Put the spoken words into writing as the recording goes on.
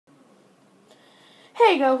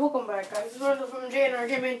Hey guys, welcome back guys. This is Randall from JNR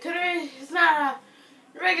Gaming. Today it's not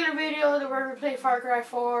a regular video where we play Far Cry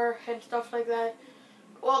 4 and stuff like that.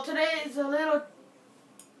 Well, today is a little,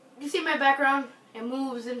 you see my background, it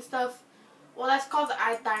moves and stuff. Well, that's called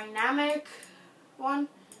a dynamic one.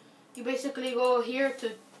 You basically go here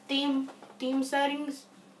to theme settings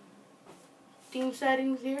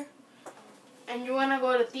here, and you want to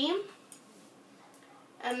go to theme,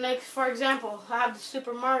 and like for example, I have the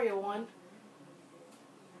Super Mario one.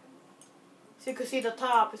 So you can see the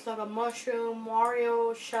top, it's like a mushroom,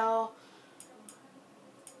 Mario, shell.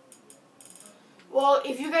 Well,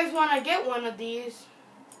 if you guys want to get one of these,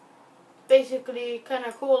 basically kind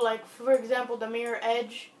of cool, like for example the mirror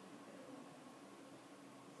edge.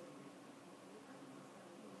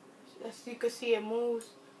 As you can see, it moves.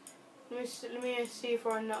 Let me see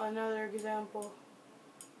for another example.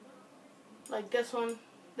 Like this one.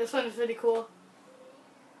 This one is really cool.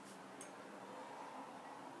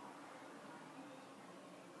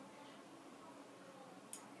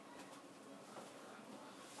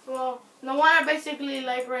 Well, the one I basically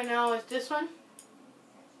like right now is this one.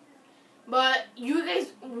 But you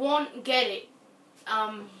guys won't get it.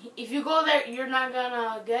 If you go there, you're not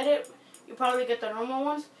gonna get it. You probably get the normal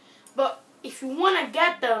ones. But if you want to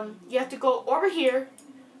get them, you have to go over here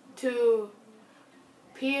to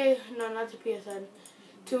not to PSN,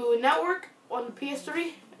 to network on the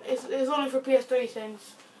PS3. It's only for PS3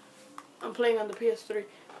 since I'm playing on the PS3.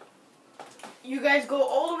 You guys go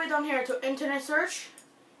all the way down here to internet search,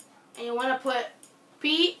 and you want to put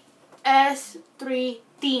ps3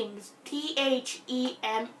 themes,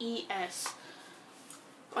 THEMES.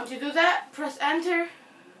 Once you do that, press enter.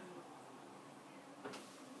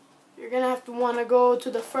 You're gonna have to want to go to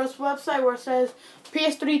the first website where it says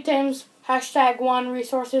PS3 themes #1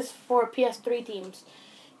 resources for PS3 themes.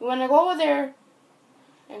 You want to go over there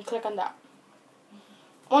and click on that.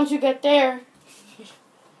 Once you get there,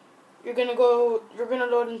 you're gonna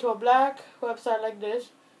load into a black website like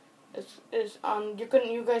this.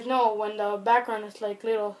 You guys know when the background is like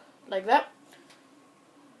little like that.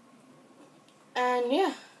 And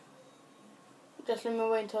yeah, just let me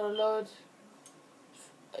wait until it loads.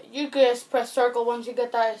 You can just press circle. Once you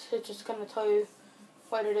get that, it's just gonna tell you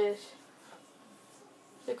what it is.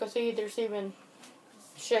 You can see there's even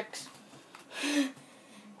chicks. There's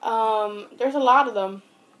a lot of them.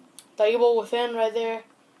 The Evil Within right there.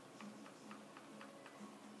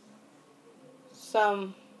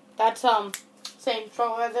 That's Saints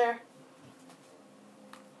Row right there.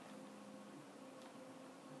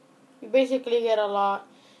 You basically get a lot.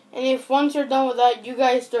 And if once you're done with that, you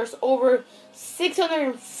guys, there's over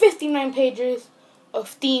 659 pages of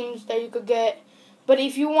themes that you could get. But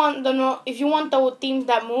if you want the themes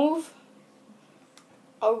that move,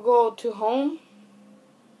 I'll go to home.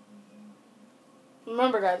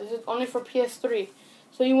 Remember guys, this is only for PS3.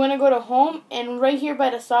 So you want to go to home, and right here by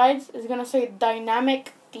the sides is going to say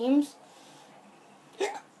dynamic themes.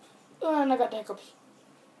 Oh, and I got the hiccups.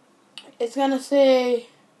 It's going to say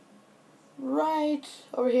right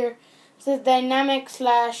over here. It says dynamic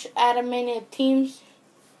 / animated themes.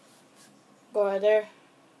 Go right there.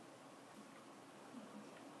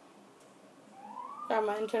 Yeah,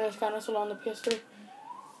 my internet's kind of slow on the PS3.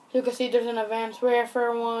 You can see there's an Advanced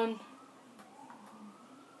Warfare one.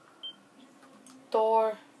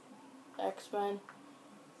 Thor, X-Men.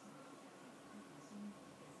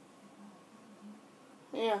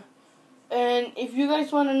 Yeah. And if you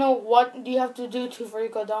guys want to know what do you have to do before you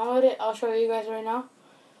go download it, I'll show you guys right now.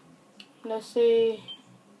 Let's see.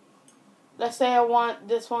 Let's say I want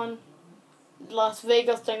this one, Las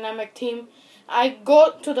Vegas Dynamic Theme. I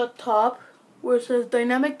go to the top where it says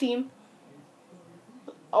Dynamic Theme.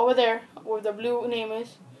 Over there, where the blue name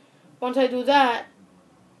is. Once I do that,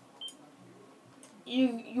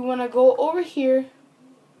 you want to go over here,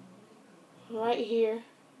 right here.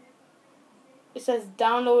 It says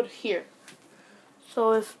download here.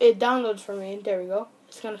 So if it downloads for me, there we go.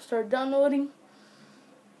 It's going to start downloading.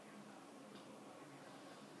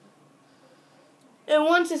 And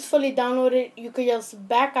once it's fully downloaded, you can just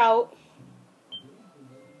back out.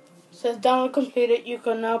 It says download completed. You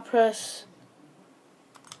can now press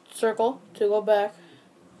circle to go back.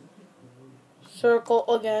 Circle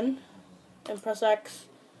again. And press X.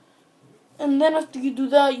 And then after you do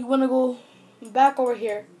that, you want to go back over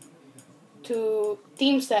here to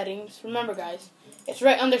theme settings. Remember guys, it's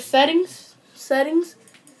right under settings,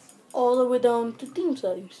 all the way down to theme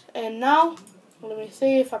settings. And now, let me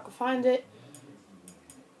see if I can find it.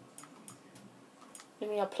 Let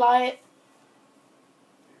me apply it.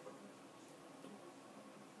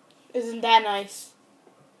 Isn't that nice?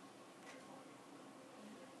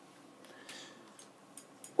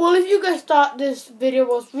 Well, if you guys thought this video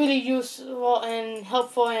was really useful and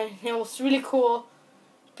helpful and it was really cool,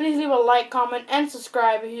 please leave a like, comment, and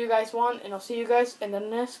subscribe if you guys want. And I'll see you guys in the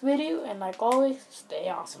next video. And like always, stay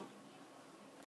awesome.